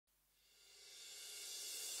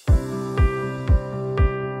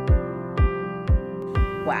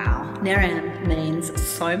NERAM means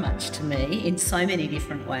so much to me in so many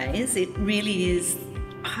different ways. It really is,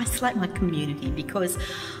 I isolate my community because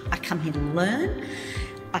I come here to learn,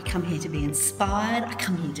 I come here to be inspired, I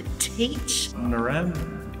come here to teach. NERAM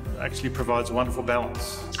actually provides a wonderful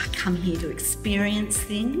balance. I come here to experience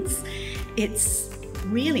things. It's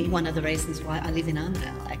really one of the reasons why I live in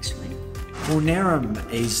Armidale, actually. Well,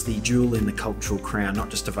 NERAM is the jewel in the cultural crown, not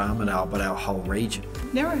just of Armidale, but our whole region.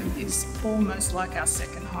 NERAM is almost like our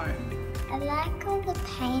second home. I like all the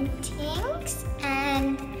paintings,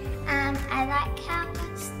 and I like how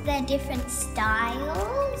they're different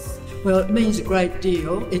styles. Well, it means a great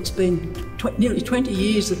deal. It's been nearly 20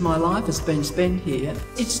 years of my life has been spent here.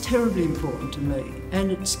 It's terribly important to me,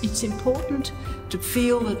 and it's important to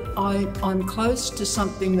feel that I'm close to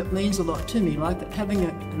something that means a lot to me, like having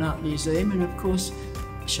an art museum and, of course,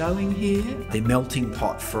 showing here. The melting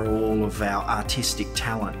pot for all of our artistic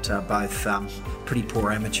talent, both pretty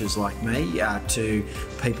poor amateurs like me to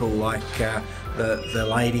people like the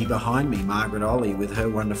lady behind me, Margaret Olley, with her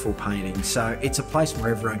wonderful painting. So it's a place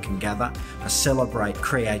where everyone can gather, celebrate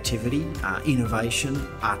creativity, innovation,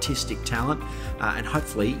 artistic talent, and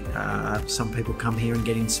hopefully some people come here and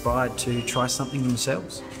get inspired to try something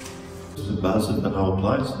themselves. There's a buzz of the whole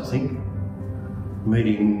place, I think.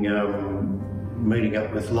 Meeting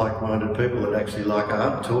up with like-minded people that actually like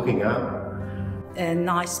art, talking art. A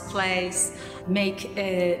nice place, make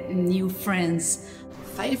new friends.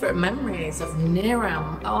 Favourite memories of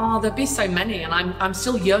NERAM? Oh, there'd be so many, and I'm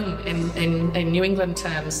still young in New England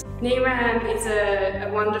terms. NERAM is a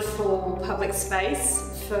wonderful public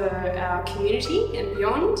space for our community and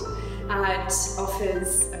beyond. It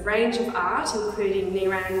offers a range of art, including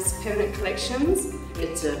NERAM's permanent collections.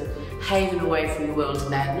 It's a haven away from the world's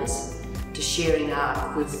madness, to sharing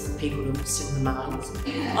art with people who sing the minds.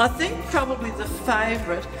 I think probably the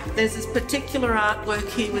favourite, there's this particular artwork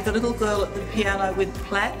here with a little girl at the piano with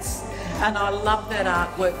plaits, and I love that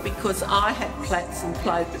artwork because I had plaits and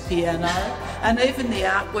played the piano, and even the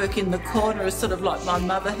artwork in the corner is sort of like my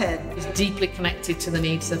mother had. It's deeply connected to the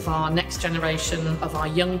needs of our next generation, of our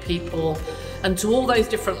young people, and to all those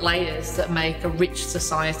different layers that make a rich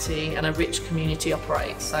society and a rich community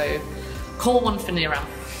operate. So call one for NERAM.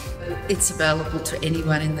 It's available to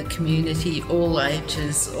anyone in the community, all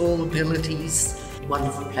ages, all abilities.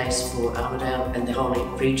 Wonderful place for Armidale and the whole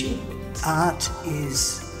region. Art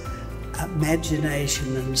is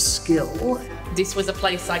imagination and skill. This was a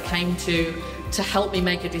place I came to help me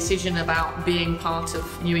make a decision about being part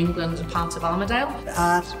of New England and part of Armidale.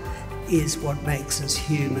 Art is what makes us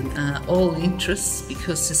human. All interests,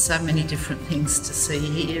 because there's so many different things to see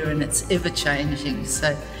here and it's ever changing,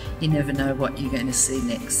 so you never know what you're going to see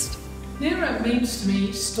next. NERAM means to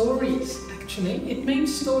me stories, actually. It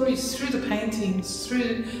means stories through the paintings,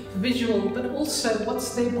 through the visual, but also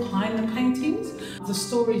what's there behind the paintings, the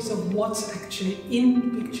stories of what's actually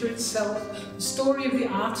in the picture itself, the story of the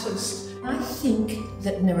artist. I think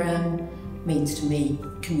that NERAM means to me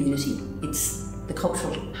community. It's the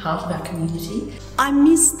cultural heart of our community. I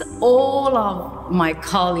missed all of my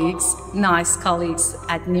colleagues, nice colleagues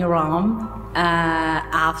at NERAM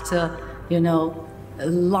after, a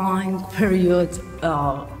long period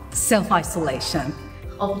of self-isolation.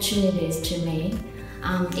 Opportunities to me,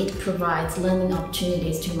 it provides learning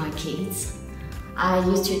opportunities to my kids. I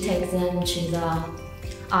used to take them to the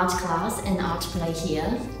art class and art play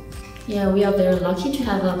here. Yeah, we are very lucky to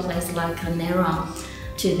have a place like NERAM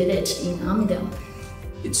to visit in Armidale.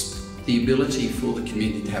 It's the ability for the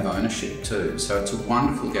community to have ownership too. So it's a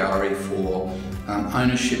wonderful gallery for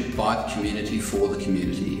ownership by the community for the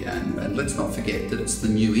community. And let's not forget that it's the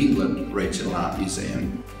New England Regional Art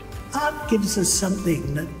Museum. Art gives us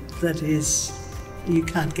something that is you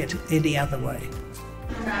can't get any other way.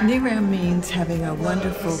 NERAM means having a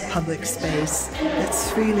wonderful public space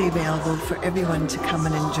that's freely available for everyone to come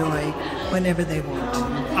and enjoy whenever they want.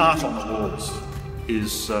 Art on the walls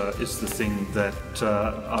is the thing that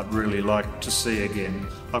I'd really like to see again.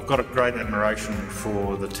 I've got a great admiration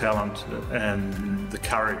for the talent and the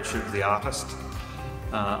courage of the artist.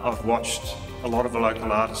 I've watched a lot of the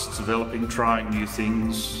local artists developing, trying new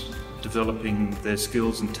things, developing their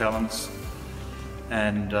skills and talents,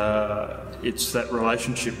 and it's that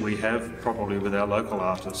relationship we have probably with our local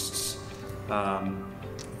artists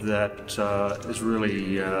that is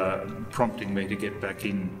really prompting me to get back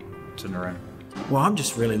into NERAM. Well, I'm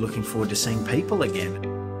just really looking forward to seeing people again.